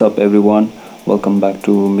up, everyone? Welcome back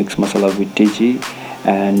to Mix Masala with TG,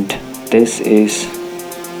 and this is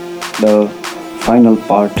the final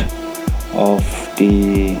part of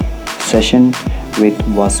the session with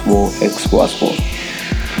Vasvo X Vasvo.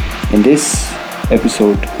 In this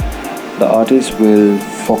episode, the artist will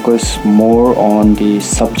focus more on the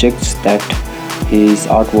subjects that his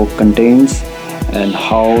artwork contains and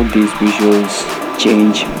how these visuals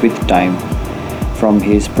change with time from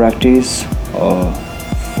his practice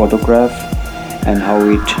photograph and how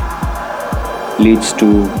it leads to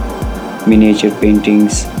miniature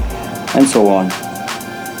paintings and so on.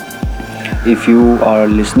 If you are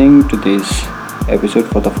listening to this episode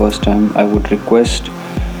for the first time, I would request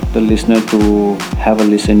the listener to have a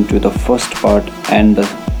listen to the first part and the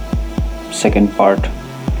second part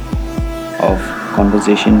of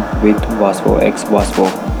conversation with Vasvo X Vasvo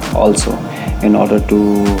also, in order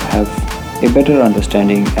to have a better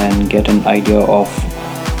understanding and get an idea of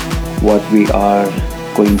what we are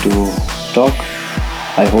going to talk.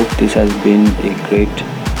 I hope this has been a great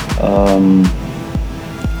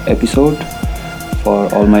episode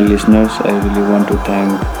for all my listeners. I really want to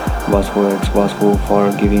thank Vasvo X Vasvo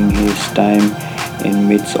for giving his time in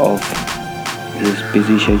midst of his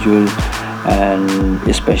busy schedule, and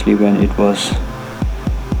especially when it was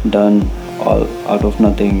done all out of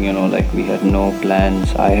nothing, like we had no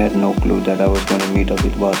plans. I had no clue that I was going to meet up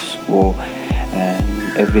with Vasvo,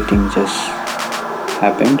 and everything just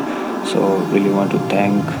happened. So really want to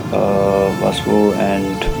thank Vasvo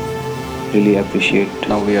and really appreciate.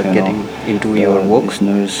 Now we are getting into your work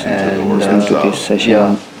listeners and into this session.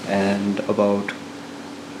 yeah, and about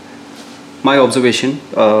my observation.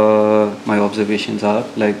 My observations are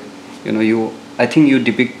like, you. I think you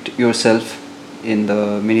depict yourself in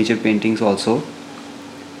the miniature paintings also.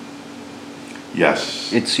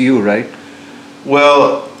 Yes. It's you, right?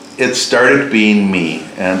 Well, it started being me,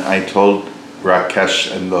 and I told Rakesh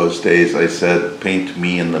in those days, I said, paint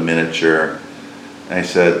me in the miniature. I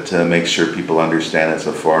said, to make sure people understand as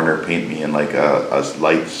a foreigner, paint me in like a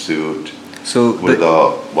light suit So with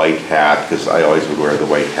a white hat, because I always would wear the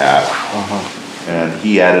white hat. And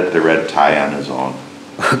he added the red tie on his own.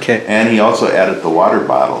 okay. And he also added the water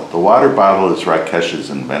bottle. The water bottle is Rakesh's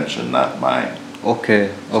invention, not mine.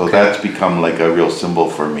 Okay. So that's become like a real symbol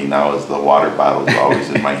for me now, is the water bottle is always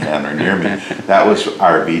in my hand or near me. That was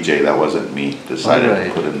RBJ, that wasn't me, decided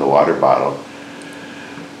to put in the water bottle.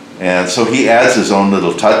 And so he adds his own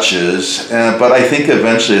little touches, but I think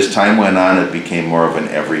eventually as time went on, it became more of an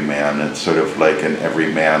everyman. It's sort of like an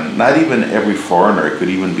everyman, not even every foreigner, it could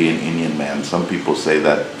even be an Indian man. Some people say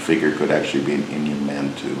that figure could actually be an Indian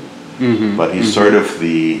man too. But he's sort of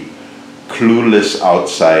the clueless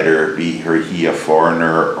outsider, be he a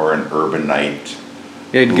foreigner or an urbanite,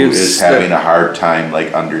 Yeah, it who gives is having a hard time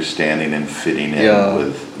like understanding and fitting in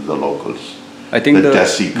with the locals. I think the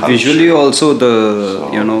Desi culture. Visually also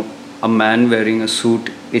a man wearing a suit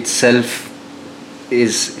itself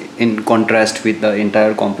is in contrast with the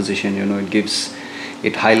entire composition.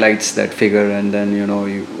 It highlights that figure, and then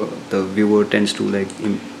the viewer tends to like.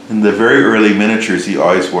 In the very early miniatures, he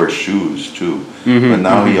always wore shoes too, but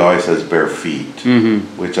now he always has bare feet,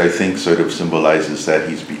 which I think sort of symbolizes that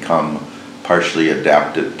he's become partially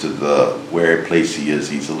adapted to the where place he is.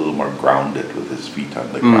 He's a little more grounded with his feet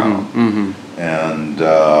on the ground,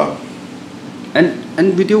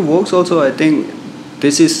 and with your works also, I think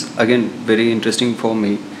this is again very interesting for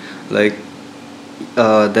me. Like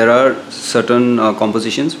there are certain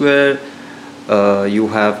compositions where you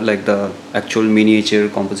have like the actual miniature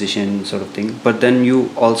composition sort of thing, but then you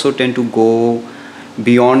also tend to go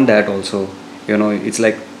beyond that also. It's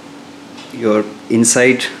like you're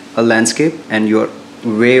inside a landscape and you're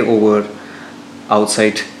way over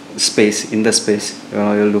outside space, in the space.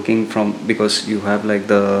 You're looking from, because you have like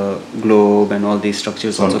the globe and all these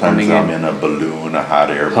structures. Sometimes also coming I'm in a balloon, a hot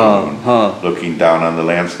air balloon, looking down on the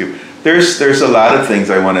landscape. There's a lot of things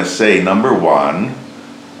I want to say. Number one,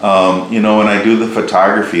 when I do the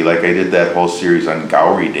photography, like I did that whole series on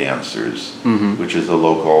Gauri dancers, which is a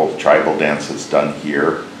local tribal dance that's done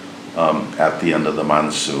here at the end of the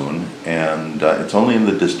monsoon, and it's only in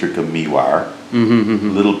the district of Mewar, a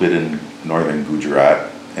little bit in northern Gujarat,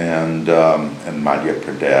 and Madhya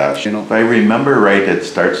Pradesh. If I remember right, it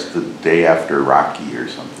starts the day after Rocky or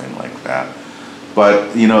something like that.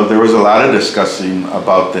 But there was a lot of discussing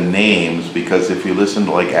about the names, because if you listen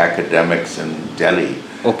to like academics in Delhi,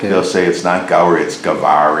 they'll say it's not Gauri, it's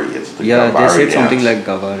Gavari. It's the Gavari they said dance. something like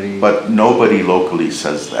Gavari. But nobody locally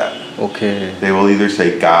says that. Okay. They will either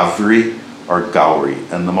say Gavri or Gauri,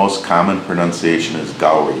 and the most common pronunciation is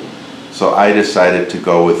Gauri. So I decided to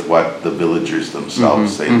go with what the villagers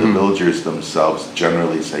themselves say. The villagers themselves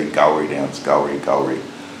generally say Gauri dance, Gauri, Gauri.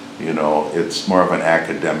 You know, it's more of an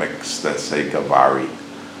academics that say Gavari.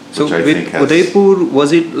 So with Udaipur,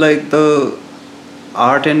 was it like the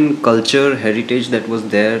art and culture heritage that was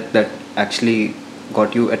there that actually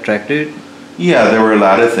got you attracted? Yeah, there were a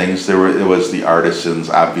lot of things. It was the artisans,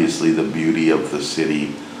 obviously the beauty of the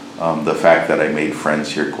city, the fact that I made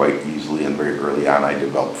friends here quite easily and very early on. I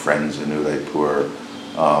developed friends in Udaipur.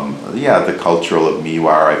 The cultural of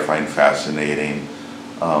Mewar I find fascinating.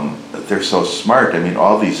 They're so smart. I mean,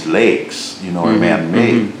 all these lakes, you know, are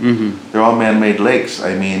man-made. They're all man-made lakes.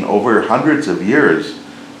 I mean, over hundreds of years,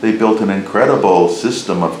 they built an incredible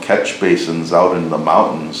system of catch basins out in the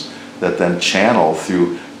mountains that then channel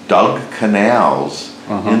through dug canals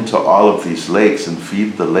into all of these lakes and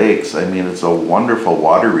feed the lakes. I mean, it's a wonderful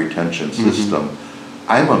water retention system.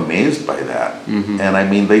 I'm amazed by that. And I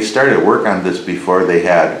mean, they started work on this before they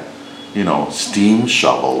had, you know, steam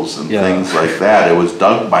shovels and things like that. It was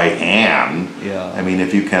dug by hand. I mean,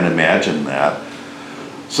 if you can imagine that.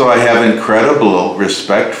 So I have incredible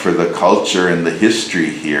respect for the culture and the history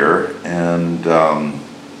here. And,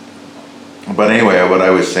 but anyway, what I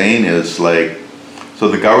was saying is like, so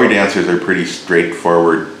the Gauri dancers are pretty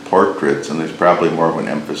straightforward portraits, and there's probably more of an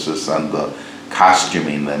emphasis on the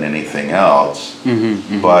costuming than anything else.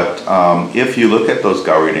 But if you look at those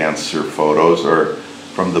Gauri dancer photos, or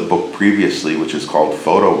from the book previously, which is called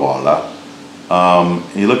Photo Wala,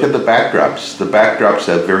 you look at the backdrops. The backdrops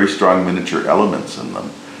have very strong miniature elements in them.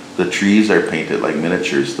 The trees are painted like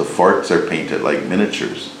miniatures. The forts are painted like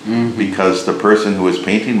miniatures. Because the person who was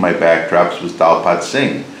painting my backdrops was Dalpat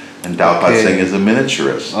Singh. And Dalpat Singh is a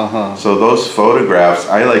miniaturist. So those photographs,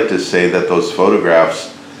 I like to say that those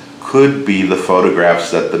photographs could be the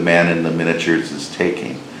photographs that the man in the miniatures is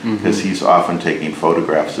taking. Because he's often taking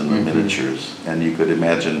photographs in the miniatures. And you could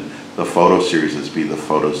imagine the photo series as be the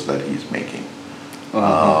photos that he's making.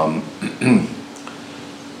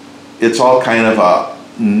 It's all kind of a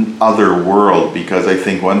other world, because I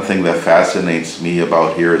think one thing that fascinates me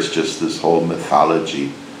about here is just this whole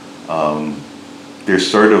mythology. There's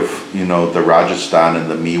sort of, you know, the Rajasthan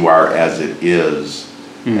and the Mewar as it is,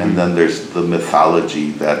 and then there's the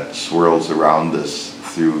mythology that swirls around this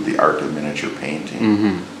through the art of miniature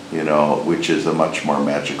painting, you know, which is a much more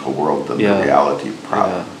magical world than the reality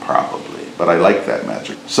probably. But I like that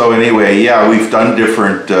magic. So anyway, we've done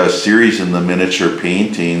different series in the miniature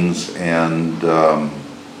paintings, and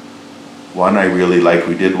one I really like,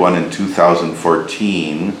 we did one in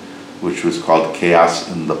 2014, which was called Chaos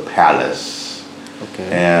in the Palace.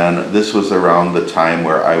 And this was around the time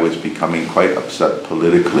where I was becoming quite upset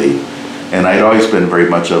politically. And I'd always been very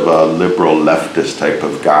much of a liberal leftist type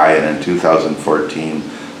of guy. And in 2014,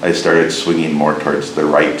 I started swinging more towards the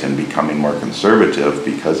right and becoming more conservative,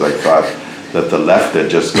 because I thought that the left had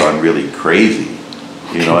just gone really crazy.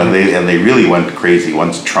 You know, and they really went crazy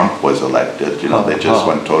once Trump was elected. You know, they just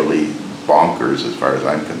went totally bonkers as far as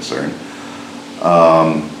I'm concerned.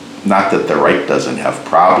 Not that the right doesn't have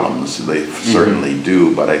problems, they certainly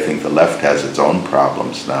do, but I think the left has its own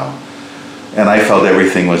problems now. And I felt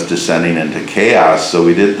everything was descending into chaos, so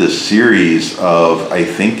we did this series of, I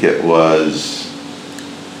think it was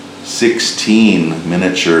 16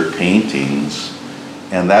 miniature paintings,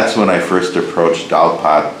 and that's when I first approached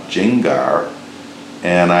Dalpat Jingar,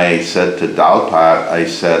 and I said to Dalpat, I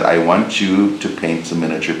said, I want you to paint some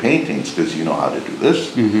miniature paintings, because you know how to do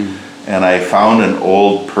this. And I found an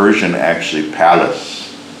old Persian, actually, palace.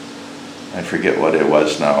 I forget what it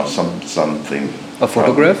was now. Something. A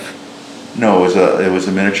photograph? No, it was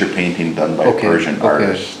a miniature painting done by a Persian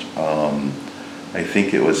artist. I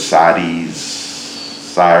think it was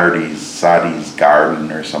Sadi's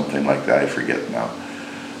garden or something like that. I forget now.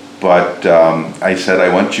 But I said, I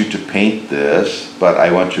want you to paint this, but I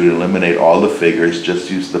want you to eliminate all the figures. Just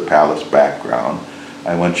use the palace background.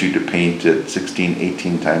 I want you to paint it 16,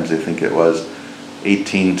 18 times, I think it was,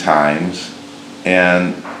 18 times.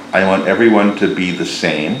 And I want everyone to be the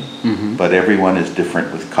same, but everyone is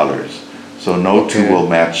different with colors. So no two will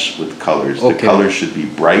match with colors. The colors should be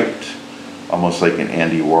bright, almost like an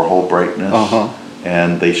Andy Warhol brightness.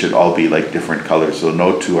 And they should all be like different colors, so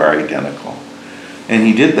no two are identical. And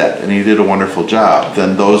he did that, and he did a wonderful job.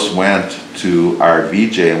 Then those went to our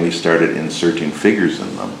VJ, and we started inserting figures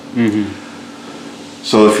in them.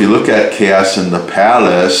 So if you look at Chaos in the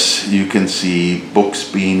Palace, you can see books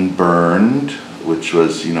being burned, which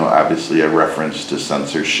was, you know, obviously a reference to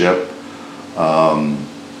censorship.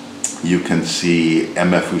 You can see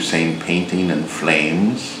M.F. Hussein painting in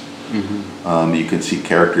flames. You can see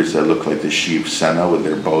characters that look like the Shiv Sena with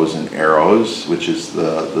their bows and arrows, which is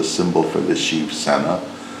the symbol for the Shiv Sena.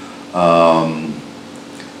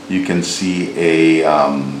 You can see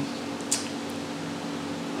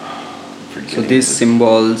so these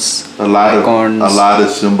symbols, a lot icons. of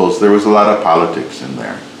symbols. There was a lot of politics in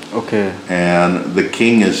there. Okay. And the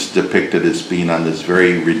king is depicted as being on this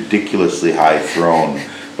very ridiculously high throne,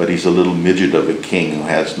 but he's a little midget of a king who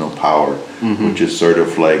has no power, which is sort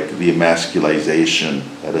of like the emasculization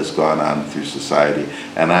that has gone on through society.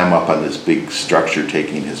 And I'm up on this big structure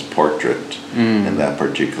taking his portrait in that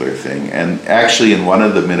particular thing. And actually in one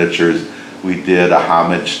of the miniatures, we did a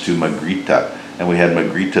homage to Magritte, and we had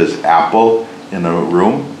Magritte's apple in a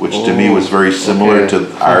room, which to me was very similar to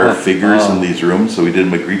our figures in these rooms. So we did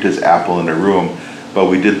Magritte's apple in a room, but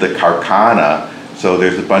we did the Karkana. So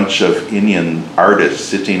there's a bunch of Indian artists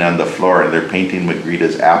sitting on the floor and they're painting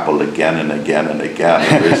Magritte's apple again and again and again.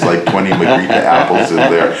 And there's like 20 Magritte apples in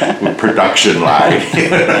there with production line, you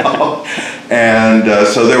know. And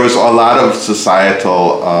so there was a lot of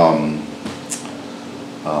societal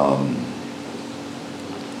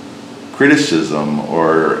criticism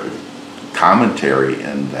or commentary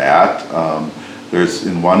in that. There's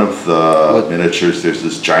in one of the miniatures, there's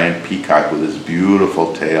this giant peacock with this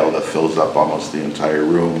beautiful tail that fills up almost the entire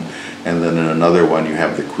room. And then in another one, you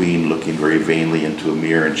have the queen looking very vainly into a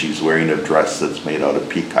mirror, and she's wearing a dress that's made out of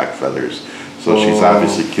peacock feathers. So she's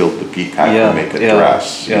obviously killed the peacock to make a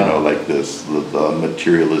dress, you know, like this, the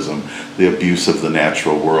materialism, the abuse of the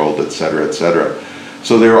natural world, et cetera, et cetera.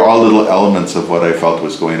 So they were all little elements of what I felt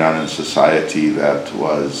was going on in society that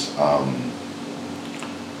was a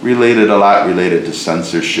lot related to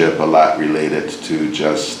censorship, a lot related to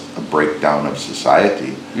just a breakdown of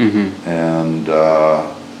society. And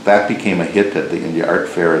that became a hit at the India Art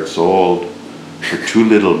Fair. It sold for too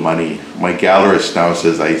little money. My gallerist now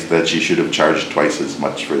says that she should have charged twice as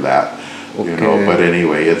much for that. You know, but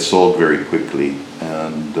anyway, it sold very quickly.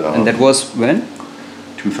 And that was when?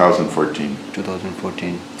 2014.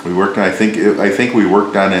 2014. We worked on, I think we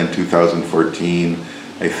worked on it in 2014.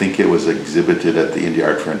 I think it was exhibited at the India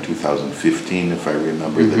Art Fair in 2015, if I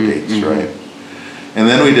remember the dates right. And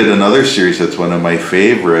then we did another series that's one of my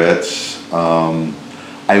favorites.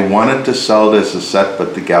 I wanted to sell it as a set,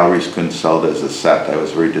 but the galleries couldn't sell it as a set. I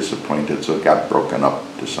was very disappointed, so it got broken up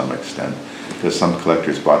to some extent, because some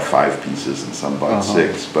collectors bought 5 pieces and some bought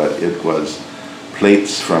 6, but it was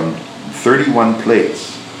plates from 31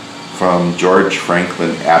 plates from George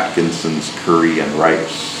Franklin Atkinson's Curry and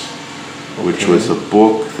Rice, which was a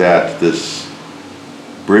book that this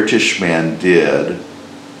British man did,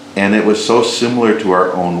 and it was so similar to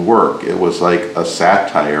our own work. It was like a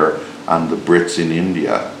satire on the Brits in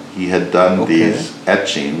India. He had done these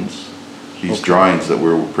etchings, these drawings that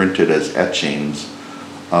were printed as etchings,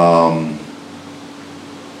 or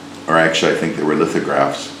actually I think they were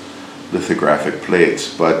lithographic plates,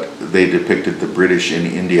 but they depicted the British in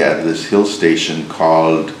India at this hill station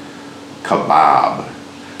called Kebab,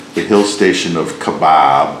 the hill station of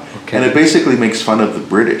Kebab, and it basically makes fun of the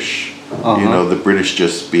British. You know, the British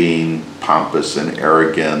just being pompous and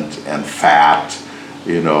arrogant and fat,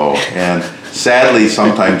 you know, and sadly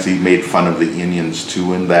sometimes he made fun of the Indians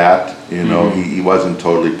too in that, you know, he wasn't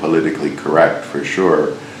totally politically correct for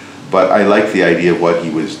sure, but I liked the idea of what he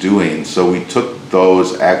was doing, so we took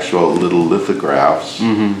those actual little lithographs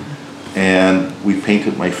and we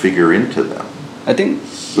painted my figure into them. I think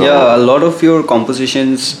a lot of your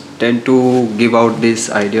compositions tend to give out this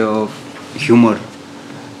idea of humor.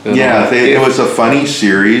 It was a funny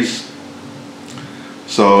series.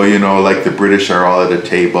 So, you know, like the British are all at a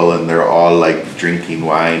table and they're all like drinking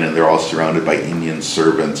wine and they're all surrounded by Indian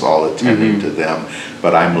servants all attending to them.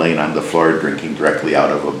 But I'm laying on the floor drinking directly out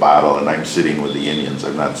of a bottle and I'm sitting with the Indians.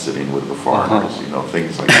 I'm not sitting with the foreigners, you know,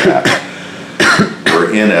 things like that.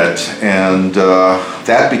 We're in it. And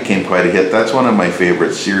that became quite a hit. That's one of my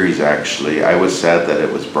favorite series, actually. I was sad that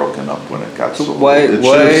it was broken up when it got sold. It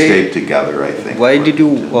should have stayed together, I think. Why did you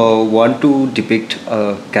want to depict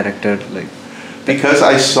a character like? Because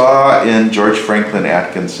I saw in George Franklin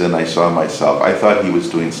Atkinson, I saw myself. I thought he was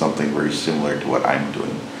doing something very similar to what I'm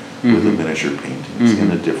doing with the miniature paintings in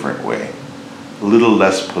a different way. A little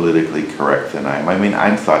less politically correct than I am. I mean,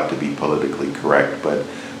 I'm thought to be politically correct, but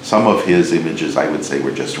some of his images, I would say,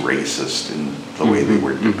 were just racist in the way they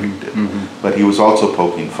were depicted. But he was also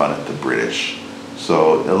poking fun at the British.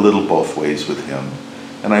 So a little both ways with him.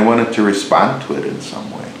 And I wanted to respond to it in some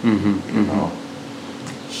way, you know.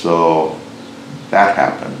 So that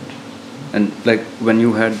happened. And like when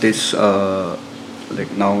you had this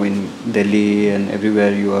like now in Delhi and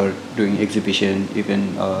everywhere you are doing exhibition.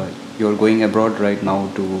 Even you are going abroad right now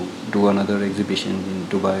to do another exhibition in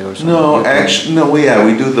Dubai or something. No, actually, no.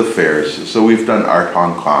 We do the fairs. So we've done Art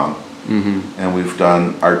Hong Kong, and we've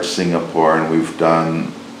done Art Singapore, and we've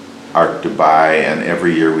done Art Dubai, and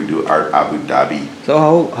every year we do Art Abu Dhabi.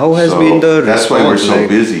 So how has been the That's why we're so response, like-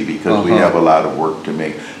 busy, because we have a lot of work to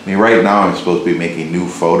make. I mean, right now I'm supposed to be making new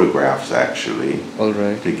photographs actually All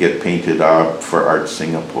right. to get painted up for Art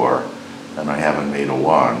Singapore, and I haven't made a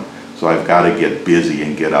one. So I've got to get busy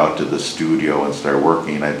and get out to the studio and start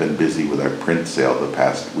working. I've been busy with our print sale the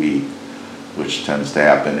past week, which tends to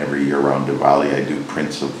happen every year around Diwali. I do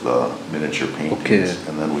prints of the miniature paintings, Okay.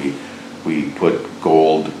 and then we put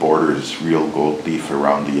gold borders, real gold leaf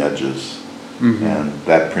around the edges. And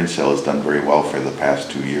that print sale has done very well for the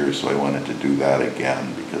past 2 years, so I wanted to do that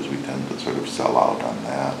again because we tend to sort of sell out on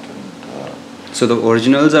that. And, So the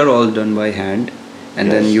originals are all done by hand,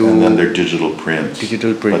 and then yes, you and then they're digital prints.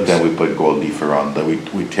 Digital But prints. then we put gold leaf around them.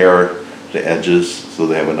 We tear the edges so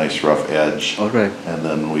they have a nice rough edge, all right. and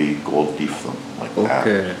then we gold leaf them like that.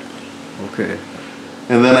 Okay. Okay.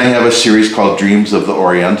 And then I have a series called Dreams of the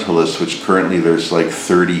Orientalist, which currently there's like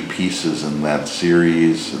 30 pieces in that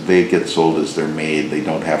series. They get sold as they're made. They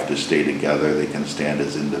don't have to stay together. They can stand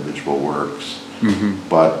as individual works.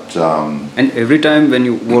 But And every time when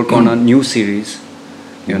you work on a new series,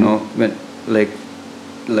 you know, when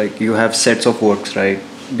like you have sets of works, right,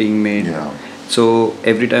 being made. yeah. So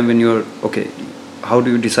every time when you're okay, how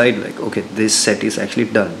do you decide like, okay, this set is actually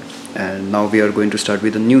done, and now we are going to start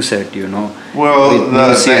with a new set, you know? Well, with new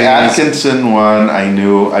the series. Atkinson one, I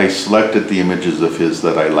knew I selected the images of his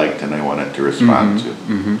that I liked and I wanted to respond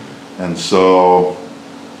to. And so,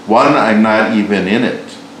 one, I'm not even in it.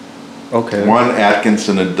 Okay. One,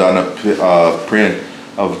 Atkinson had done a print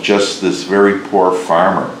of just this very poor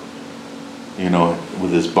farmer, you know,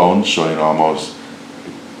 with his bones showing almost,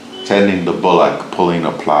 tending the bullock, pulling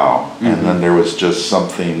a plow. And then there was just some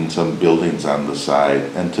buildings on the side.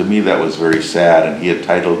 And to me that was very sad, and he had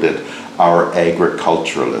titled it Our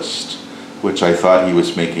Agriculturalist, which I thought he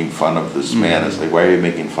was making fun of this man. It's like, why are you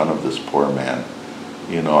making fun of this poor man?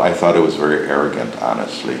 You know, I thought it was very arrogant,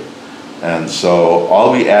 honestly. And so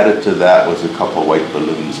all we added to that was a couple white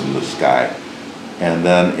balloons in the sky. And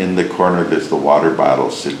then in the corner there's the water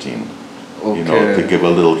bottle sitting, you know, to Okay. give a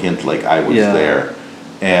little hint like I was Yeah. there.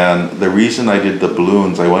 And the reason I did the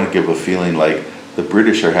balloons, I want to give a feeling like the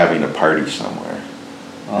British are having a party somewhere.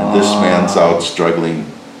 And this man's out struggling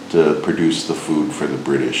to produce the food for the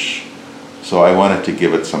British. So I wanted to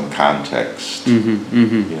give it some context,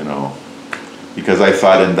 you know. Because I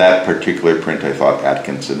thought in that particular print, I thought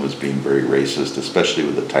Atkinson was being very racist, especially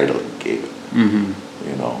with the title he gave it,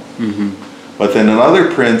 you know. But then in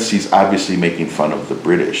other prints, he's obviously making fun of the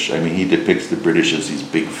British. I mean, he depicts the British as these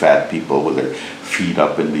big fat people with their feet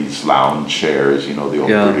up in these lounge chairs, you know, the old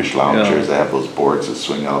Yeah, British lounge yeah. chairs that have those boards that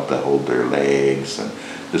swing out that hold their legs, and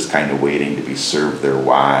just kind of waiting to be served their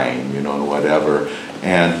wine, you know, and whatever.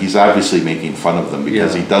 And he's obviously making fun of them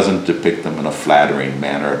because Yeah. he doesn't depict them in a flattering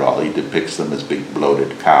manner at all. He depicts them as big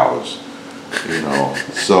bloated cows, you know.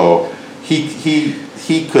 So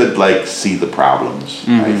he could like see the problems,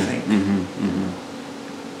 I think.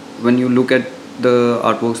 When you look at the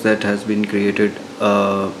artworks that has been created,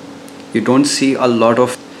 you don't see a lot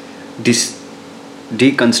of this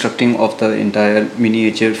deconstructing of the entire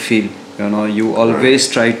miniature feel. You know, you always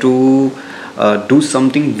try to do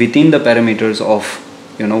something within the parameters of,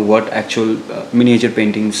 you know, what actual miniature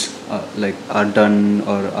paintings like are done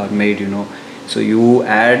or are made. You know, so you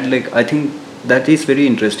add, like, I think that is very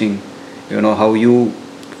interesting. You know, how you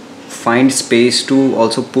find space to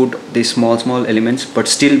also put these small elements but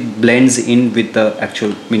still blends in with the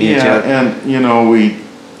actual miniature. Yeah, and you know, we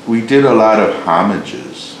did a lot of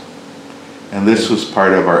homages, and this was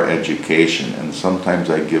part of our education. And sometimes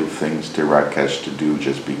I give things to Rakesh to do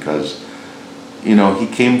just because, you know, he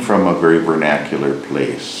came from a very vernacular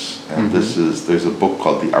place, and there's a book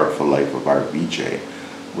called The Artful Life of RVJ,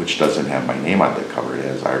 which doesn't have my name on the cover. It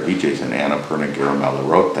has RVJ's, and Annapurna Garamella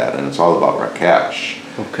wrote that, and it's all about Rakesh.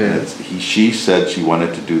 Okay. And she said she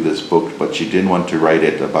wanted to do this book, but she didn't want to write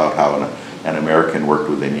it about how an American worked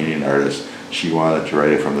with an Indian artist. She wanted to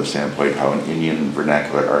write it from the standpoint how an Indian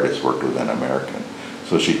vernacular artist worked with an American.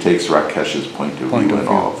 So she takes Rakesh's point of view in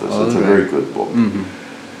all of this. It's a very good book,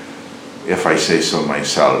 if I say so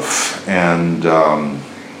myself. And I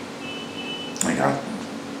got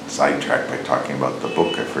sidetracked by talking about the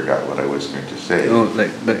book. I forgot what I was going to say. You know,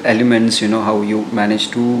 like the elements, you know, how you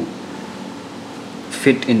manage to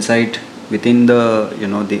fit inside within the, you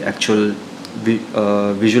know, the actual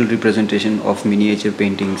visual representation of miniature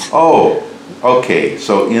paintings. Oh, Okay,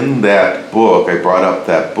 so in that book, I brought up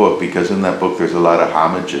that book because in that book there's a lot of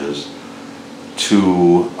homages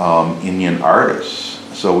to Indian artists.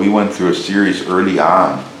 So we went through a series early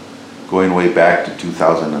on, going way back to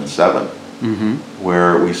 2007,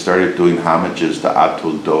 where we started doing homages to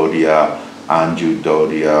Atul Dodia, Anju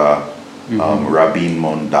Dodia, Rabin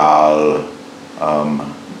Mondal,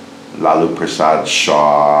 Lalu Prasad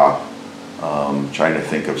Shaw, trying to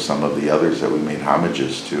think of some of the others that we made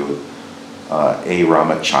homages to. A.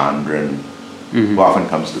 Ramachandran, who often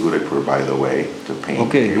comes to Udaipur, by the way, to paint.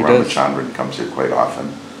 Okay, A. Ramachandran comes here quite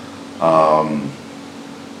often.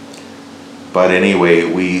 But anyway,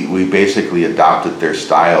 we basically adopted their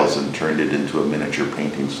styles and turned it into a miniature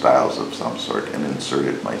painting styles of some sort and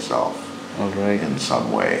inserted myself in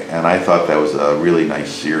some way. And I thought that was a really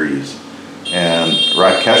nice series. And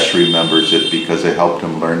Rakesh remembers it because it helped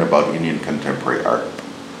him learn about Indian contemporary art.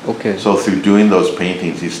 Okay. So through doing those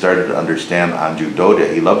paintings, he started to understand Anju Dodia.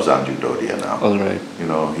 He loves Anju Dodia now. All right. You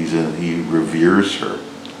know, he reveres her.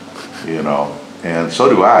 You know, and so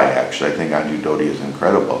do I. Actually, I think Anju Dodia is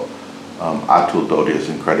incredible. Atul Dodia is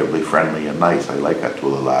incredibly friendly and nice. I like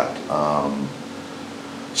Atul a lot.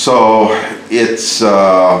 So it's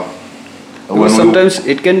sometimes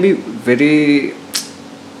it can be very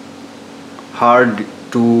hard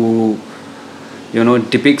to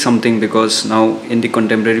depict something, because now in the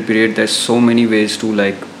contemporary period there's so many ways to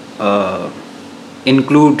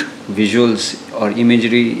include visuals or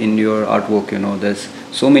imagery in your artwork. There's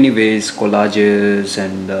so many ways, collages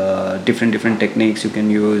and different techniques you can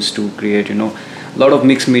use to create a lot of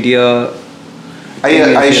mixed media.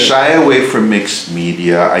 I shy away from mixed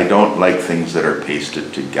media. I don't like things that are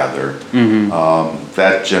pasted together.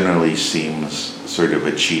 That generally seems sort of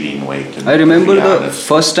a cheating way to I remember the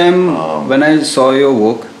first time when I saw your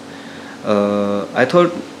work, I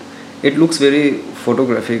thought it looks very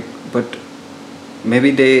photographic, but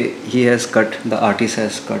maybe the artist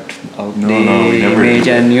has cut out the image,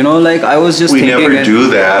 and I was just thinking. We never do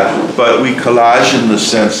that, but we collage in the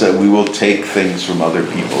sense that we will take things from other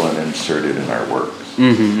people and insert it in our works.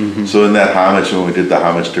 So in that homage, when we did the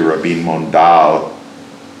homage to Rabin Mondal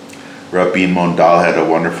had a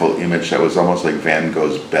wonderful image that was almost like Van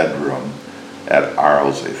Gogh's bedroom at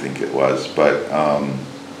Arles, I think it was, but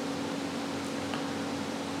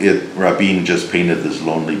Rabin just painted this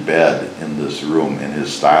lonely bed in this room in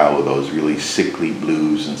his style with those really sickly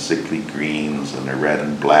blues and sickly greens and a red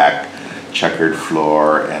and black checkered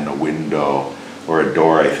floor and a window or a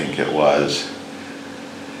door, I think it was.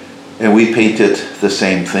 And we painted the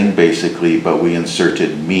same thing basically, but we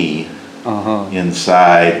inserted me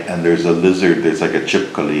inside, and there's a lizard, there's like a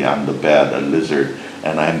chipkali on the bed, a lizard,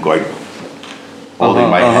 and I'm going holding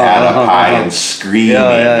my hat up high and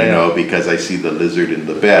screaming, because I see the lizard in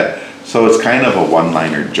the bed. So it's kind of a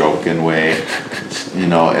one-liner joke in a way,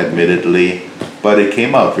 admittedly, but it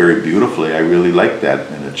came out very beautifully. I really like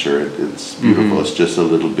that miniature. It's beautiful. It's just a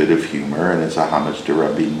little bit of humor, and it's a homage to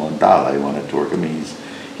Rabin Mondal. I wanted to work. I mean,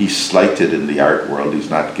 he's slighted in the art world. He's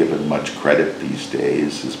not given much credit these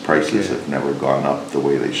days. His prices have never gone up the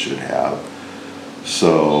way they should have.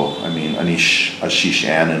 So, I mean, Ashish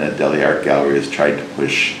Anand at Delhi Art Gallery has tried to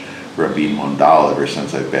push Rabin Mondal ever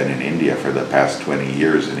since I've been in India for the past 20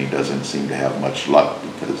 years, and he doesn't seem to have much luck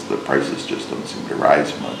because the prices just don't seem to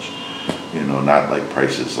rise much. Not like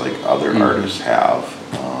prices like other artists have.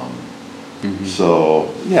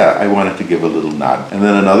 So, yeah, I wanted to give a little nod. And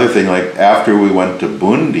then another thing, like after we went to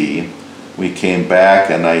Bundi, we came back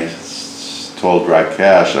and I told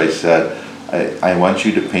Rakesh, I said, I want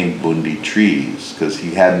you to paint Bundi trees, because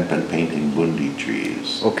he hadn't been painting Bundi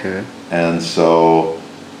trees. Okay. And so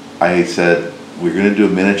I said, we're going to do a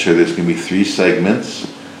miniature. There's going to be 3 segments.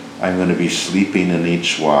 I'm going to be sleeping in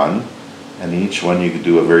each one. And each one you could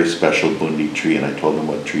do a very special Bundi tree. And I told him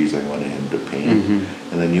what trees I wanted him to paint.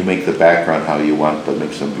 And then you make the background how you want, but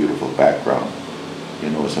make some beautiful background.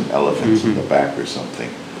 With some elephants in the back or something.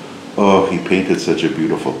 Oh, he painted such a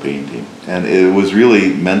beautiful painting. And it was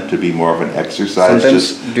really meant to be more of an exercise,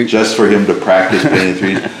 just for him to practice painting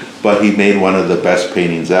trees. But he made one of the best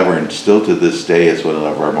paintings ever, and still to this day is one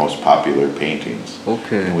of our most popular paintings.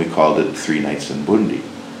 Okay. And we called it 3 Nights in Bundi.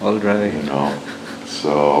 All right.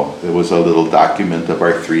 So it was a little document of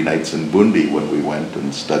our 3 nights in Bundi when we went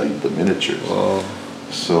and studied the miniatures. Oh.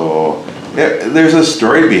 So there's a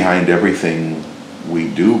story behind everything we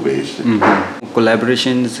do, basically.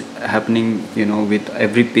 Collaborations happening, with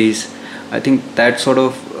every piece. I think that sort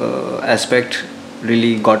of aspect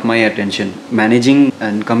really got my attention. Managing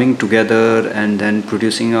and coming together and then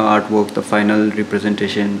producing an artwork, the final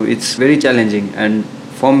representation, it's very challenging. And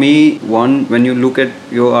For me, one, when you look at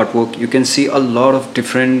your artwork, you can see a lot of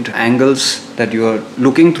different angles that you are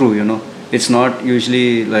looking through, you know. It's not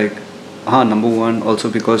usually like, number one,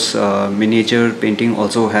 also because miniature painting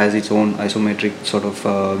also has its own isometric sort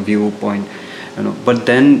of viewpoint, you know. But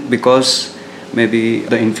then because maybe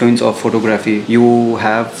the influence of photography, you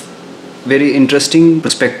have very interesting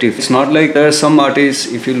perspective. It's not like there are some artists,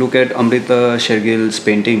 if you look at Amrita Shergill's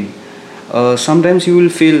painting, sometimes you will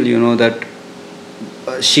feel, you know, that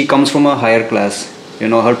she comes from a higher class. You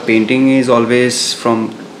know, her painting is always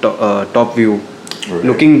from top view, Right.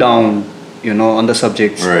 looking down, you know, on the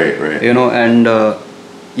subjects. Right. You know, and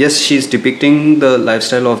yes, she's depicting the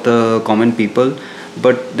lifestyle of the common people,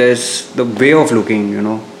 but there's the way of looking, you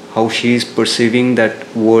know, how she's perceiving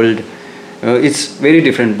that world. It's very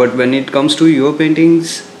different. But when it comes to your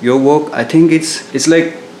paintings, your work, I think it's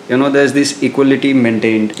like, you know, there's this equality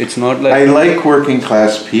maintained. It's not like I like working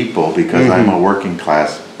class people because I'm a working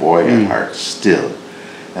class boy at heart still.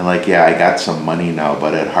 And like, yeah, I got some money now,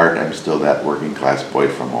 but at heart I'm still that working class boy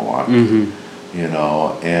from Milwaukee. You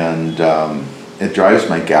know, and it drives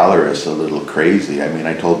my gallerists a little crazy. I mean,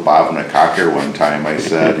 I told Bhavna Kakar one time, I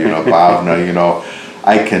said, you know, Bhavna, you know,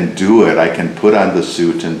 I can do it. I can put on the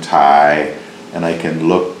suit and tie and I can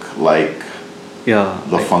look like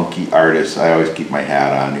the funky artist. I always keep my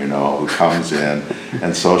hat on, you know, who comes in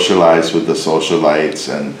and socialize with the socialites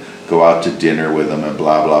and go out to dinner with them and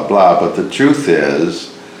blah, blah, blah. But the truth is,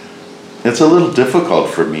 it's a little difficult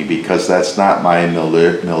for me because that's not my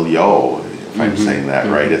milieu, if I'm saying that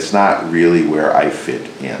right. It's not really where I fit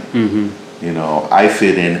in. You know, I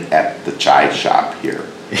fit in at the chai shop here.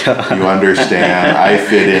 Yeah. You understand? I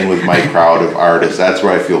fit in with my crowd of artists. That's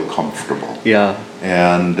where I feel comfortable. Yeah.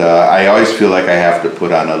 And I always feel like I have to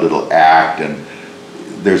put on a little act, and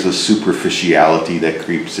there's a superficiality that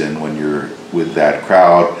creeps in when you're with that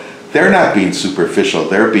crowd. They're not being superficial,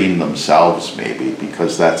 they're being themselves maybe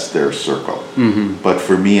because that's their circle. But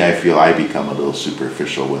for me, I feel I become a little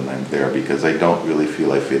superficial when I'm there because I don't really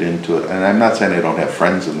feel I fit into it. And I'm not saying I don't have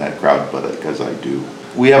friends in that crowd, but because I do.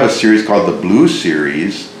 We have a series called the Blue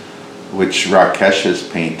Series, which Rakesh has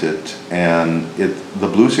painted, and the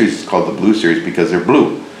Blue Series is called the Blue Series because they're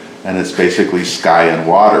blue. And it's basically sky and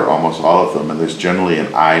water, almost all of them. And there's generally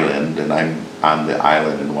an island, and I'm on the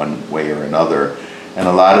island in one way or another. And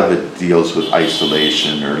a lot of it deals with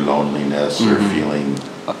isolation or loneliness or feeling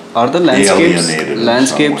are the alienated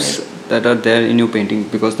landscapes that are there in your painting,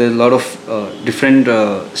 because there's a lot of different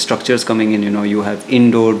structures coming in, you know. You have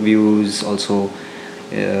indoor views also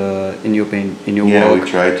in your work. Yeah, we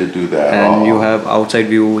tried to do that. And you have outside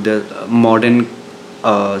view, the modern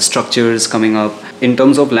structures coming up. In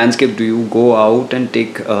terms of landscape, do you go out and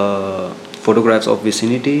take photographs of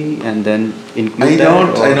vicinity and then include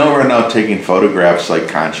I know we're not taking photographs like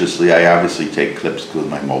consciously. I obviously take clips with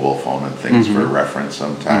my mobile phone and things for reference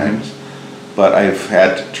sometimes. But I've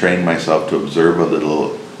had to train myself to observe a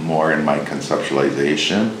little more in my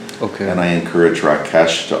conceptualization. Okay. And I encourage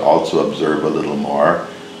Rakesh to also observe a little more.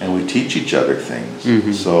 And we teach each other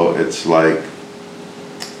things. So it's like,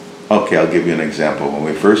 okay, I'll give you an example. When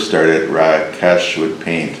we first started, Rakesh would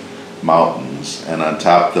paint mountains, and on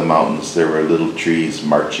top of the mountains there were little trees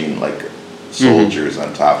marching like soldiers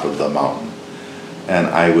on top of the mountain. And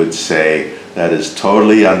I would say, that is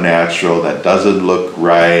totally unnatural, that doesn't look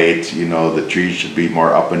right, you know, the trees should be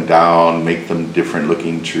more up and down, make them different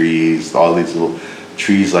looking trees, all these little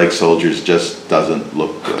trees like soldiers just doesn't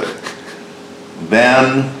look good.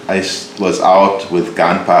 Then I was out with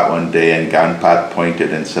Ganpat one day, and Ganpat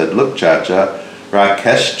pointed and said, look, Chacha,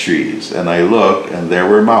 Rakesh trees. And I looked, and there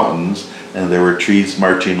were mountains, and there were trees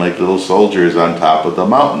marching like little soldiers on top of the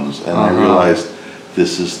mountains. And I realized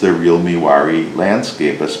this is the real Mewari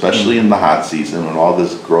landscape, especially in the hot season when all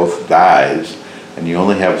this growth dies, and you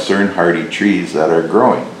only have certain hardy trees that are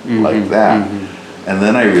growing like that. And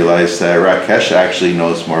then I realized that Rakesh actually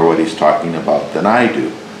knows more what he's talking about than I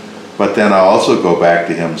do. But then I'll also go back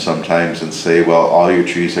to him sometimes and say, well, all your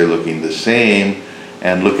trees are looking the same,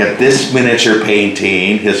 and look at this miniature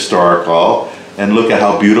painting, historical, and look at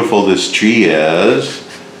how beautiful this tree is.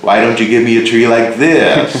 Why don't you give me a tree like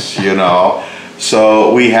this, you know?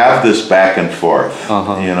 So we have this back and forth,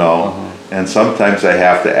 you know, and sometimes I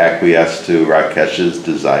have to acquiesce to Rakesh's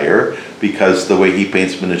desire, because the way he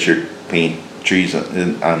paints miniature trees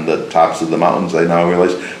on the tops of the mountains, I now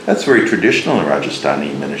realize that's very traditional in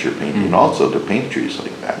Rajasthani miniature painting also, to paint trees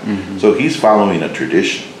like that. So he's following a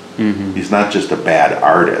tradition. He's not just a bad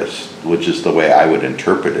artist, which is the way I would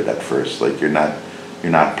interpret it at first. Like you're not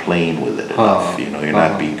playing with it enough, you know, you're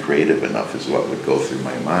not being creative enough is what would go through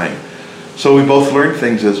my mind. So we both learn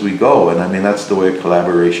things as we go, and I mean that's the way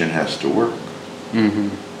collaboration has to work.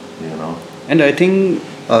 You know. And I think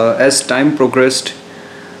as time progressed,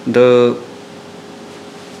 the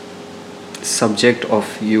subject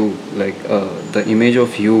of you, like the image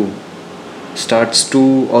of you, starts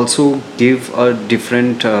to also give a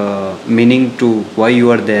different meaning to why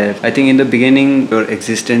you are there. I think in the beginning, your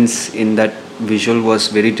existence in that visual was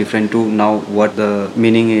very different to now what the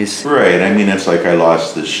meaning is. Right. I mean, it's like I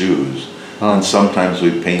lost the shoes. And sometimes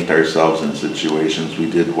we paint ourselves in situations. We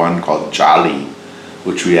did one called Jali,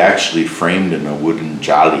 which we actually framed in a wooden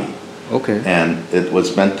Jali. Okay. And it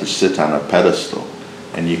was meant to sit on a pedestal,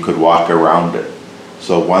 and you could walk around it.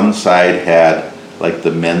 So one side had like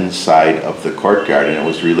the men's side of the courtyard, and it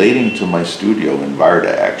was relating to my studio in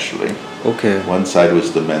Varda, actually. Okay. One side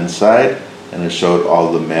was the men's side, and it showed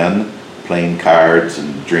all the men playing cards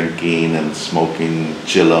and drinking and smoking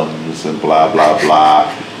chillums and blah, blah,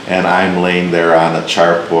 blah. And I'm laying there on a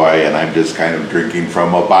charpoy, and I'm just kind of drinking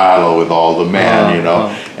from a bottle with all the men, you know.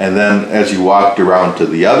 And then as you walked around to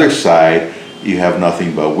the other side, you have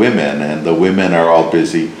nothing but women, and the women are all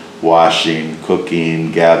busy washing,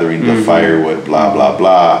 cooking, gathering the firewood, blah, blah,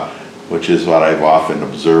 blah, which is what I've often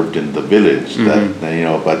observed in the village. That, you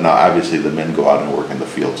know, but now obviously the men go out and work in the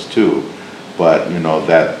fields too. But, you know,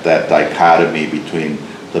 that dichotomy between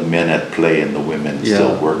the men at play and the women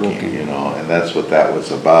still working, you know, and that's what that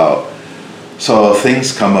was about. So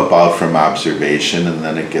things come about from observation, and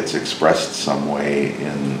then it gets expressed some way,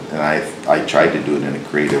 and I tried to do it in a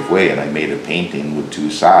creative way, and I made a painting with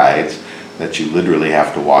two sides that you literally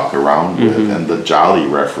have to walk around with, and the Jali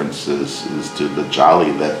reference is to the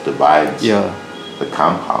Jali that divides the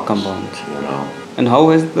compounds, you know. And how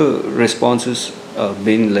has the responses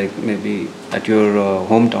been, like maybe at your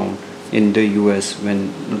hometown in the US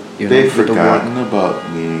when you know, they've forgotten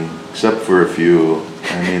about me, except for a few.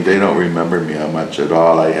 I mean, they don't remember me much at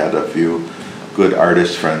all. I had a few good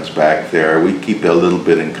artist friends back there. We keep a little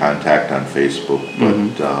bit in contact on Facebook,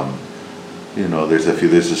 but you know, there's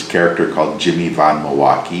this character called Jimmy Von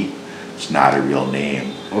Milwaukee. It's not a real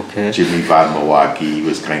name. Okay. Jimmy Von Milwaukee, he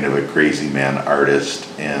was kind of a crazy man artist,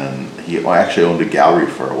 and he actually owned a gallery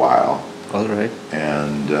for a while. All right.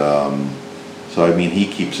 And so, I mean, he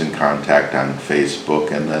keeps in contact on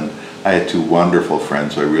Facebook. And then I had two wonderful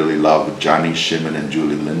friends who I really loved, Johnny Shimon and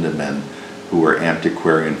Julie Lindemann, who were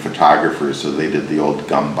antiquarian photographers. So they did the old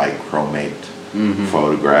gum bichromate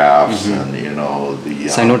photographs and, you know, the...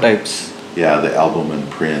 cyanotypes. Yeah, the albumin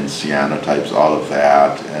prints, cyanotypes, all of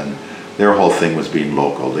that. And their whole thing was being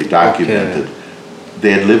local. They documented... Okay.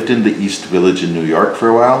 They had lived in the East Village in New York for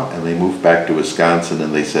a while, and they moved back to Wisconsin,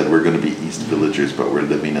 and they said, we're going to be East Villagers, but we're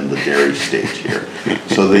living in the dairy state here.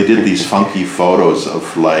 So they did these funky photos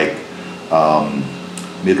of like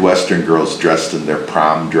Midwestern girls dressed in their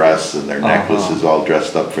prom dress and their necklaces all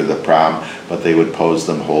dressed up for the prom, but they would pose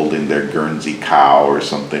them holding their Guernsey cow or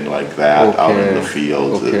something like that out in the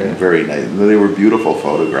field. Very nice. They were beautiful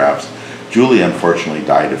photographs. Julie unfortunately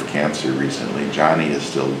died of cancer recently. Johnny is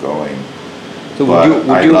still going. So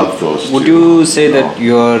I love those two. Would you say that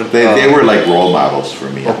you're... They were like role models for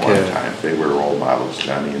me at one time. They were role models,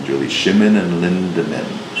 Johnny and Julie. Shimon and Lindemann.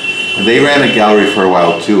 And they ran a gallery for a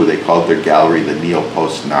while too. They called their gallery the Neo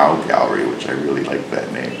Post Now Gallery, which I really like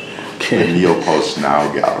that name. The Neo Post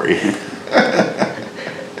Now Gallery.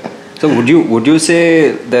 So would you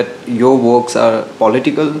say that your works are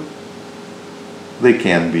political? They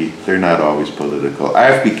can be. They're not always political. I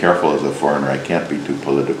have to be careful as a foreigner. I can't be too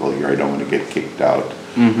political here. I don't want to get kicked out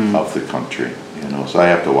of the country. You know, so I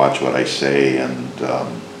have to watch what I say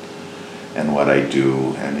and what I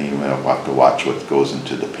do, and even I have to watch what goes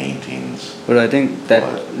into the paintings. But I think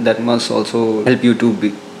that must also help you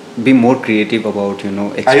to be more creative about, you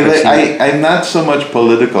know, expressing. I'm not so much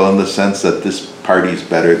political in the sense that this party's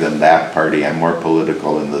better than that party. I'm more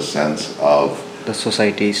political in the sense of the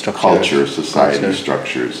society structures. Culture, society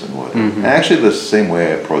structures, and what. And actually, the same way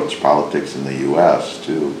I approach politics in the U.S.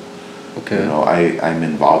 too. Okay. You know, I'm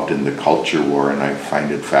involved in the culture war, and I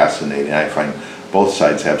find it fascinating. I find both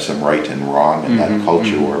sides have some right and wrong in that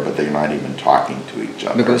culture war, but they're not even talking to each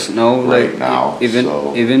other. Because now,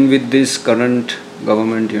 even with this current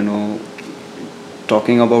government, you know,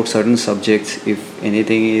 talking about certain subjects, if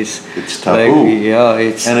anything is, it's taboo.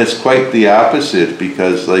 And it's quite the opposite,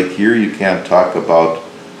 because like here you can't talk about,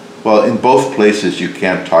 well, in both places you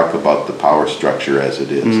can't talk about the power structure as it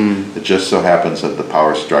is. It just so happens that the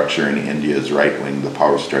power structure in India is right wing, the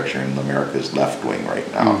power structure in America is left wing right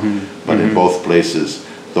now. But in both places,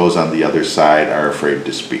 those on the other side are afraid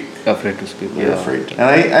to speak. They're afraid to.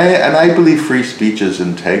 And I believe free speech is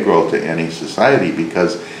integral to any society,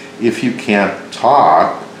 because if you can't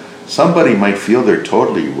talk, somebody might feel they're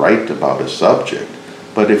totally right about a subject,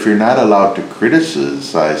 But if you're not allowed to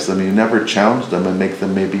criticize them, you never challenge them and make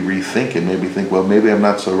them maybe rethink and maybe think, well, maybe I'm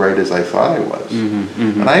not so right as I thought I was.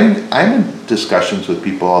 And I'm in discussions with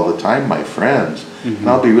people all the time, my friends, and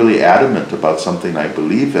I'll be really adamant about something I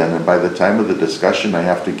believe in, and by the time of the discussion, I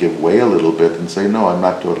have to give way a little bit and say, no, I'm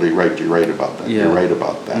not totally right. You're right about that. You're right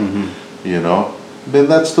about that. You know, then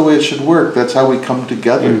that's the way it should work. That's how we come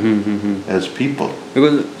together as people.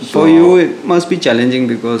 Because for you, it must be challenging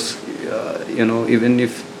because. You know, even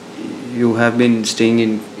if you have been staying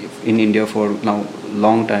in India for now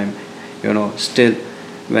long time, you know, still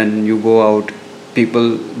when you go out,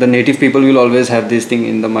 the native people will always have this thing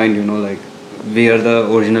in the mind, you know, like we are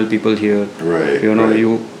the original people here. Right. You know,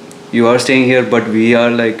 you are staying here, but we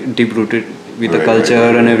are like deep rooted with the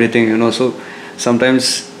culture and everything, you know. So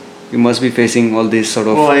sometimes you must be facing all this sort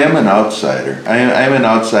of... Well, I am an outsider. I'm an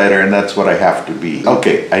outsider, and that's what I have to be.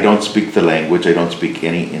 Okay, I don't speak the language. I don't speak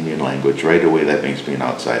any Indian language. Right away, that makes me an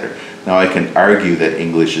outsider. Now, I can argue that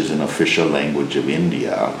English is an official language of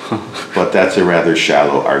India, but that's a rather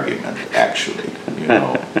shallow argument, actually, you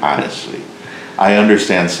know, honestly. I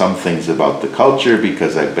understand some things about the culture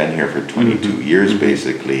because I've been here for 22 years,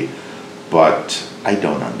 basically, but I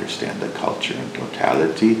don't understand the culture in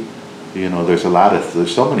totality. You know, there's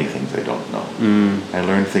so many things I don't know. I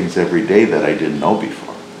learn things every day that I didn't know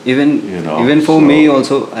before. Even for me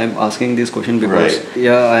also, I'm asking this question because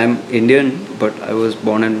I'm Indian, but I was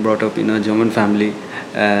born and brought up in a German family,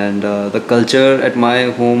 and the culture at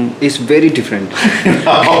my home is very different.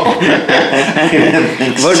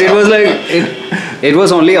 But it was like it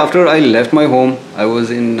was only after I left my home. I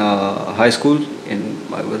was in high school.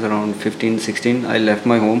 I was around 15, 16. I left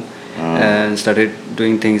my home. And started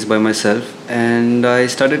doing things by myself, and I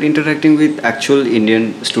started interacting with actual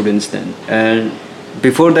Indian students then. And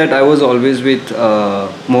before that, I was always with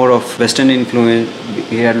more of Western influence.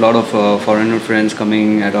 We had a lot of foreigner friends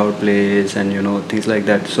coming at our place, and you know, things like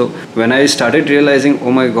that. So when I started realizing,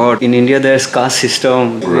 oh my God, in India there's caste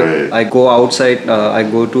system. Right. I go outside. I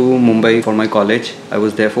go to Mumbai for my college. I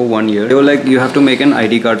was there for 1 year. They were like, you have to make an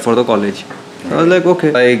ID card for the college. I was like,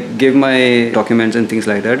 okay. I gave my documents and things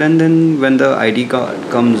like that, and then when the ID card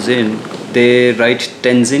comes in, they write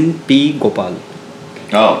Tenzin P. Gopal.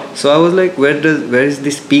 Oh. So I was like, where is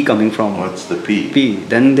this P coming from? What's the P? P.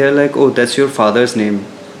 Then they're like, oh, that's your father's name.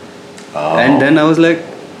 Oh. And then I was like,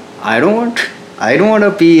 I don't want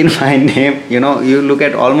a P in my name. You know, you look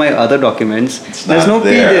at all my other documents. There's no P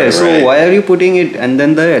there. Right. So why are you putting it? And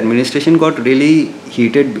then the administration got really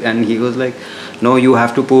heated, and he was like, no, you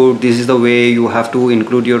have to put, this is the way, you have to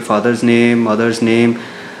include your father's name, mother's name.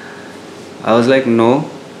 I was like, no,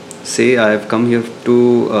 say I've come here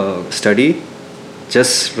to study.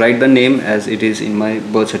 Just write the name as it is in my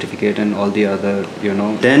birth certificate and all the other, you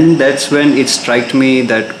know. Then that's when it struck me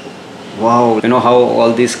that, wow, you know, how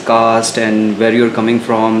all this caste and where you're coming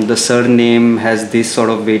from, the surname has this sort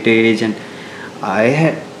of weightage, and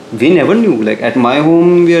we never knew. Like at my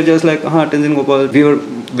home, we are just like, Tenzin Gopal. We were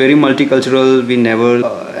very multicultural. We never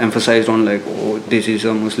emphasized on like, oh, this is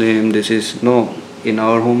a Muslim, this is... No, in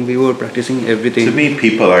our home, we were practicing everything. To me,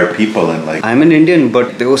 people are people, and like... I'm an Indian,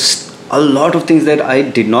 but there was a lot of things that I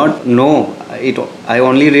did not know. I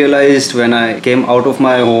only realized when I came out of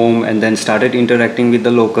my home and then started interacting with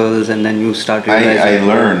the locals, and then you start realizing... I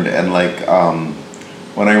learned, and like...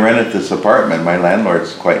 when I rented this apartment, my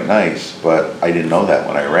landlord's quite nice, but I didn't know that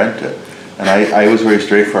when I rented. And I was very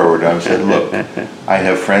straightforward. I said, look, I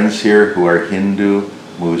have friends here who are Hindu,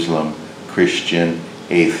 Muslim, Christian,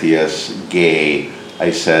 atheist, gay. I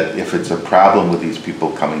said, if it's a problem with these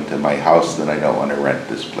people coming to my house, then I don't want to rent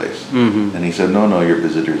this place. And he said, no, your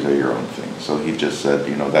visitors are your own thing. So he just said,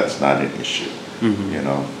 you know, that's not an issue, you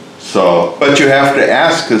know. So, but you have to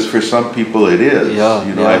ask, because for some people it is.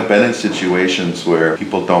 I've been in situations where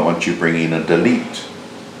people don't want you bringing a Dalit.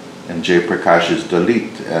 And Jay Prakash is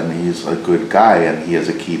Dalit, and he's a good guy, and he has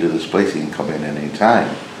a key to this place. He can come in any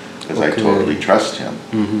time, because I totally trust him.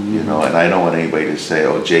 You know, and I don't want anybody to say,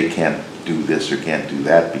 oh, Jay can't do this or can't do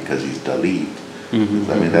that because he's Dalit. I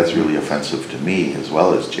mean, that's really offensive to me as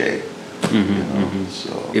well as Jay. You know,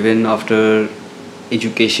 so even after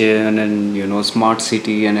education and, you know, smart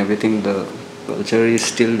city and everything, the culture is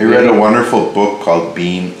still... I read a wonderful book called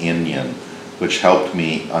Being Indian, which helped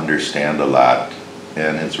me understand a lot,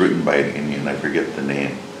 and it's written by an Indian, I forget the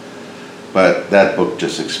name, but that book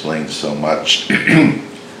just explains so much.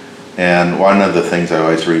 And one of the things I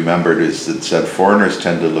always remembered is it said foreigners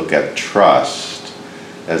tend to look at trust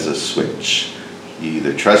as a switch. You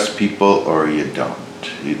either trust people or you don't.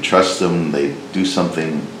 You trust them, they do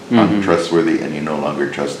something untrustworthy, and you no longer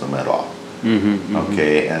trust them at all.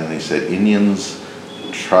 Okay, and they said Indians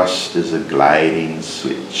trust is a gliding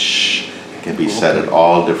switch. It can be set at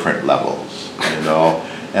all different levels, you know.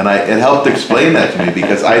 And it helped explain that to me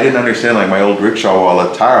because I didn't understand, like my old rickshaw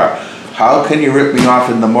wallet, Tara. How can you rip me off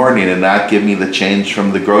in the morning and not give me the change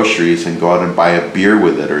from the groceries and go out and buy a beer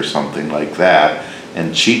with it or something like that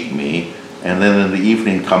and cheat me? And then in the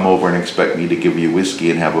evening come over and expect me to give you whiskey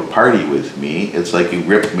and have a party with me. It's like you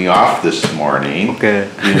ripped me off this morning,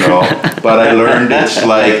 you know. But I learned it's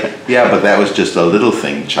like, yeah, but that was just a little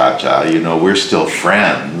thing, Cha-Cha. You know, we're still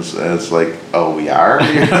friends. And it's like, oh, we are?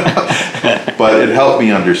 You know? But it helped me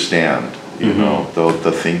understand, you know,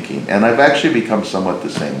 the thinking. And I've actually become somewhat the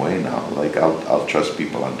same way now. Like I'll trust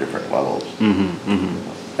people on different levels.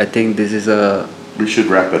 I think this is a... We should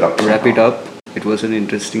wrap it up. Wrap it up. It was an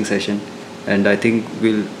interesting session. And I think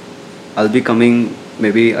I'll be coming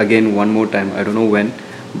maybe again one more time. I don't know when,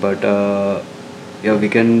 but yeah, we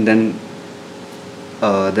can then.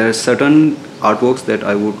 There are certain artworks that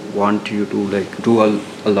I would want you to like do a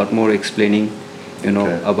lot more explaining, you know,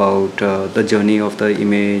 about the journey of the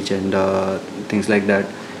image and things like that.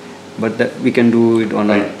 But that we can do it on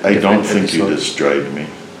a I don't think episode. you destroyed me.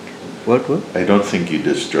 What? I don't think you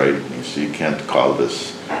destroyed me, so you can't call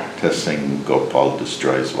this testing Gopal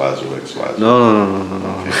destroys Wazu X Wazu. No.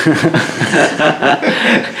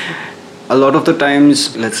 A lot of the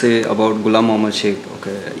times, let's say about Ghulam Mohammad Sheikh,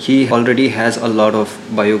 he already has a lot of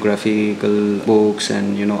biographical books,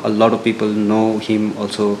 and you know, a lot of people know him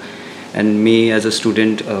also. And me as a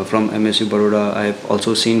student from MSU Baroda, I've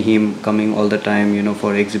also seen him coming all the time, you know,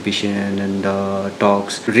 for exhibition and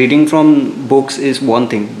talks. Reading from books is one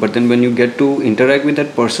thing, but then when you get to interact with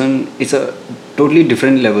that person, it's a totally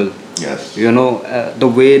different level. Yes. You know, the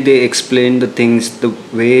way they explain the things, the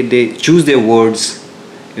way they choose their words,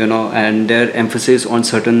 you know, and their emphasis on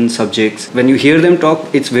certain subjects. When you hear them talk,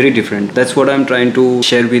 it's very different. That's what I'm trying to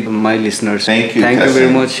share with my listeners. Thank you. Thank you very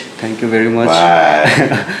much. Thank you very much.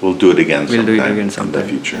 Bye. We'll do it again sometime. We'll do it again sometime. In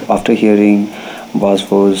the future. After hearing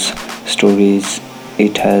Vasvo's stories,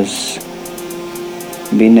 it has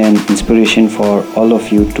been an inspiration for all of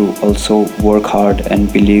you to also work hard and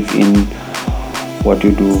believe in what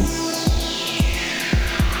you do.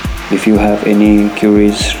 If you have any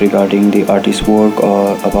queries regarding the artist's work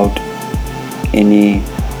or about any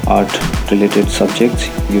art related subjects,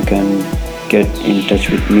 you can get in touch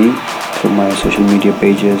with me through my social media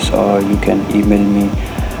pages, or you can email me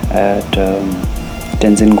at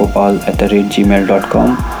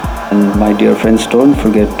tenzingopal@gmail.com. And my dear friends, don't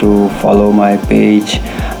forget to follow my page,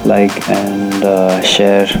 like and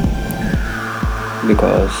share,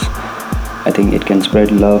 because I think it can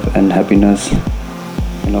spread love and happiness,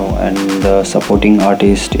 you know, and supporting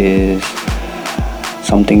artists is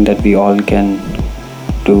something that we all can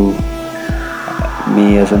do.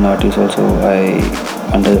 Me as an artist also, I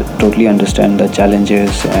totally understand the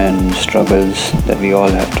challenges and struggles that we all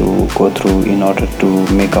have to go through in order to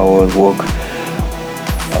make our work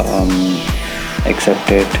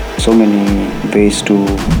accepted. So many ways to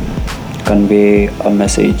convey a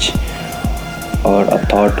message or a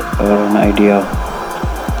thought or an idea.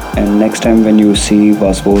 And next time when you see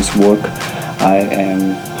Vasvo's work, I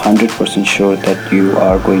am 100% sure that you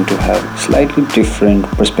are going to have slightly different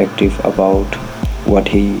perspective about what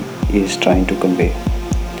he is trying to convey.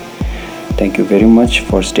 Thank you very much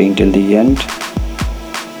for staying till the end.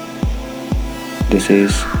 This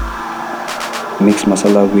is Mix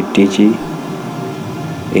Masala with TG,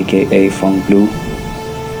 aka Funk Blue.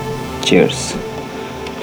 Cheers.